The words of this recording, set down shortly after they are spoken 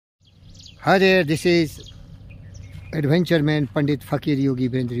Hi there, this is Adventure Man Pandit Fakir Yogi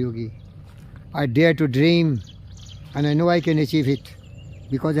Birendra Yogi. I dare to dream and I know I can achieve it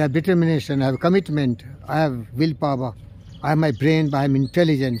because I have determination, I have commitment, I have willpower, I have my brain, I have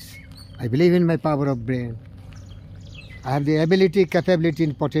intelligence. I believe in my power of brain. I have the ability, capability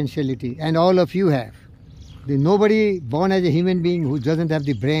and potentiality, and all of you have. There's nobody born as a human being who doesn't have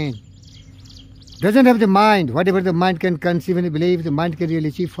the brain, doesn't have the mind. Whatever the mind can conceive and believe, the mind can really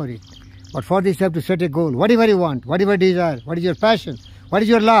achieve for it. But for this you have to set a goal. Whatever you want, whatever desire, what is your passion, what is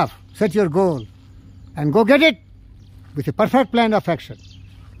your love, set your goal and go get it with a perfect plan of action.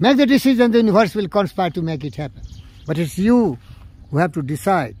 Make the decision, the universe will conspire to make it happen. But it's you who have to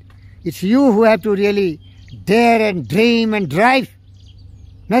decide. It's you who have to really dare and dream and drive.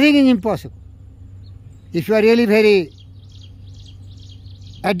 Nothing is impossible. If you are really very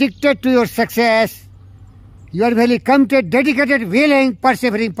addicted to your success, you are very committed, dedicated, willing,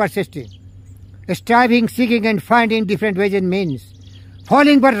 persevering, persisting, striving, seeking and finding different ways and means,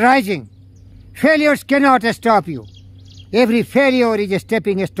 falling but rising. Failures cannot stop you. Every failure is a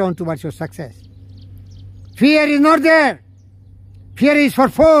stepping stone towards your success. Fear is not there. Fear is for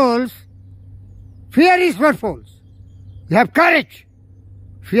fools. Fear is for fools. You have courage.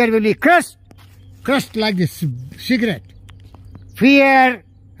 Fear will be crushed like this cigarette. Fear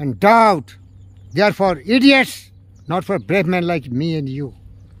and doubt, they are for idiots, not for brave men like me and you.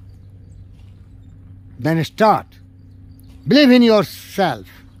 Then start. Believe in yourself,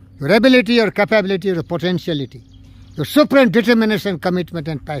 your ability, your capability, your potentiality, your supreme determination, commitment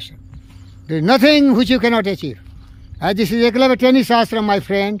and passion. There is nothing which you cannot achieve. As this is Eklavya Tennis Ashram, my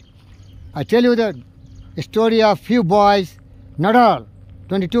friend, I tell you the story of few boys. Nadal,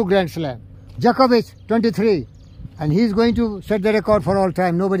 22 Grand Slam. Djokovic, 23. And he is going to set the record for all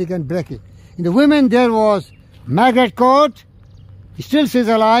time. Nobody can break it. In the women, there was Margaret Court. Still she's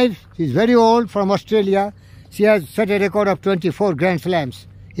alive. She's very old, from Australia. She has set a record of 24 Grand Slams.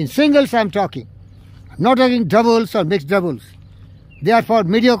 In singles, I'm talking. I'm not talking doubles or mixed doubles. They are for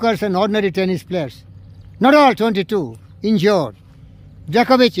mediocres and ordinary tennis players. Nadal, 22, injured.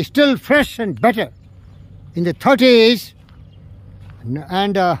 Djokovic, still fresh and better, in the 30s.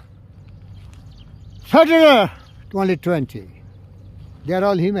 And Federer, only 20. They are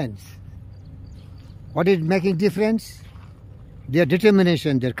all humans. What is making difference? Their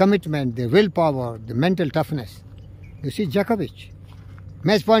determination, their commitment, their willpower, the mental toughness. You see Djokovic.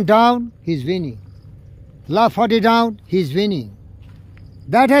 Match point down, he's winning. Love 40 down, he's winning.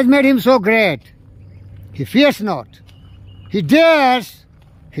 That has made him so great. He fears not. He dares,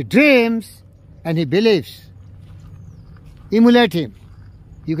 he dreams, and he believes. Emulate him.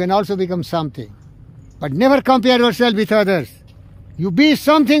 You can also become something. But never compare yourself with others. You be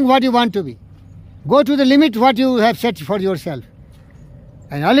something what you want to be. Go to the limit what you have set for yourself.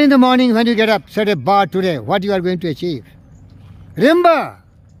 And early in the morning when you get up, set a bar today, what you are going to achieve. Remember,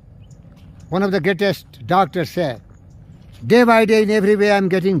 one of the greatest doctors said, day by day in every way I am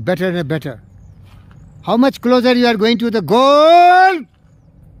getting better and better. How much closer you are going to the goal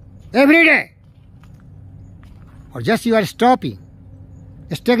every day? Or just you are stopping.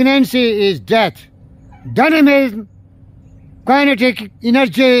 Stagnancy is death. Dynamism, kinetic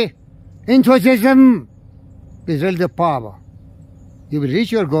energy, enthusiasm is really the power. You will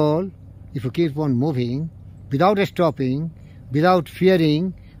reach your goal if you keep on moving without stopping, without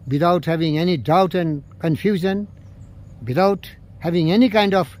fearing, without having any doubt and confusion, without having any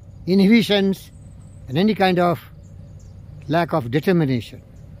kind of inhibitions and any kind of lack of determination.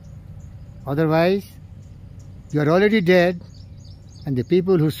 Otherwise, you are already dead, and the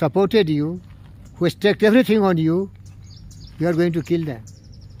people who supported you, who staked everything on you, you are going to kill them.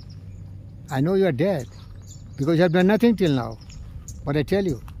 I know you are dead because you have done nothing till now. But I tell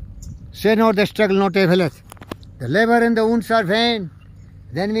you, say not the struggle not availeth. The labor and the wounds are vain.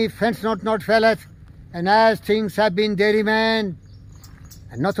 The enemy fence not faileth. And as things have been, they remain.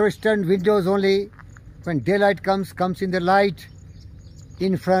 And not through eastern windows only. When daylight comes in the light.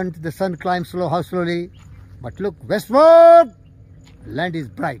 In front, the sun climbs slow, how slowly. But look westward, land is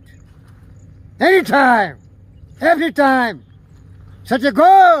bright. Anytime, every time, such a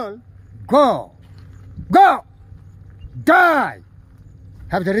goal, go, die.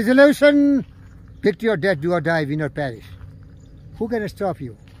 Have the resolution, pick to your death, do or die, win or perish. Who can stop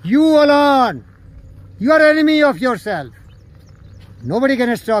you? You alone. You are enemy of yourself. Nobody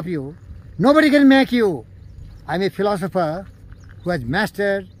can stop you. Nobody can make you. I'm a philosopher who has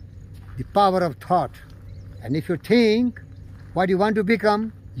mastered the power of thought. And if you think what you want to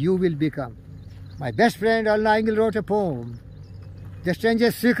become, you will become. My best friend Earl Nightingale wrote a poem, The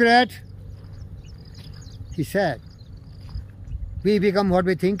Stranger's Secret. He said, we become what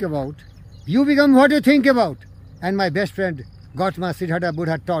we think about. You become what you think about. And my best friend Gautama Siddhartha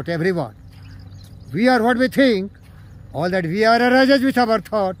Buddha taught everyone. We are what we think. All that we are arises with our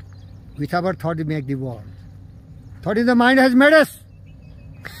thought. With our thought we make the world. Thought in the mind has made us.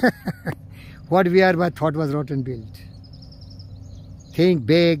 What we are by thought was wrought and built. Think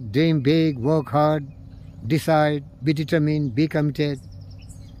big, dream big, work hard, decide, be determined, be committed.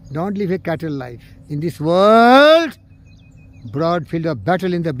 Don't live a cattle life. In this world, broad field of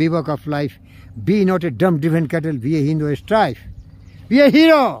battle in the bivouac of life, be not a dumb driven cattle, be a Hindu strife. Be a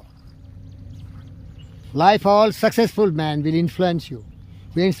hero. Life, all successful man will influence you,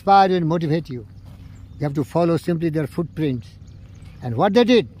 will inspire you and motivate you. You have to follow simply their footprints. And what they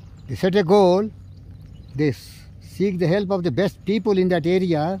did, they set a goal, they seek the help of the best people in that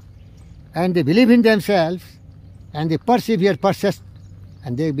area, and they believe in themselves, and they persevere, persist,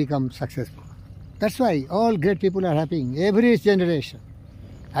 and they become successful. That's why all great people are happening, every generation.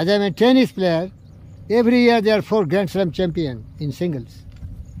 As I'm a tennis player, every year there are 4 Grand Slam champions in singles,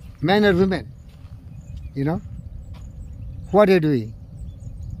 men or women. You know, what are you doing?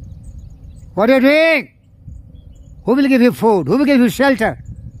 What are you doing? Who will give you food? Who will give you shelter?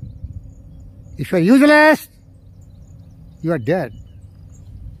 If you are useless, you are dead.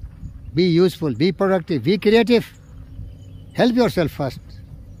 Be useful, be productive, be creative. Help yourself first.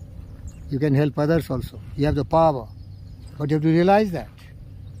 You can help others also. You have the power. But you have to realize that.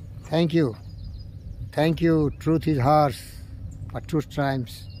 Thank you. Thank you. Truth is harsh, but truth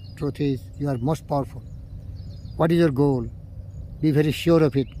triumphs. Truth is, you are most powerful. What is your goal? Be very sure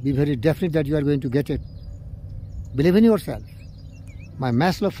of it. Be very definite that you are going to get it. Believe in yourself. My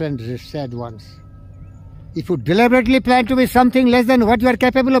Maslow friend said once, if you deliberately plan to be something less than what you are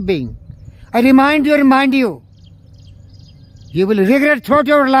capable of being, I remind you, you will regret throughout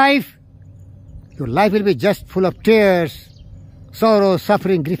your life. Your life will be just full of tears, sorrow,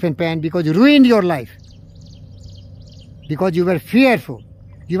 suffering, grief and pain because you ruined your life. Because you were fearful,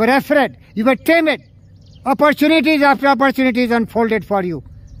 you were afraid, you were timid. Opportunities after opportunities unfolded for you,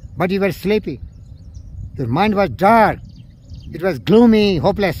 but you were sleepy. Your mind was dark. It was gloomy,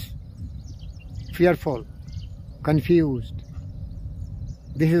 hopeless, fearful, confused.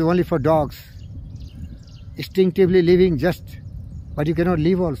 This is only for dogs. Instinctively living just, but you cannot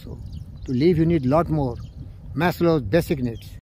live also. To live you need lot more. Maslow's basic needs.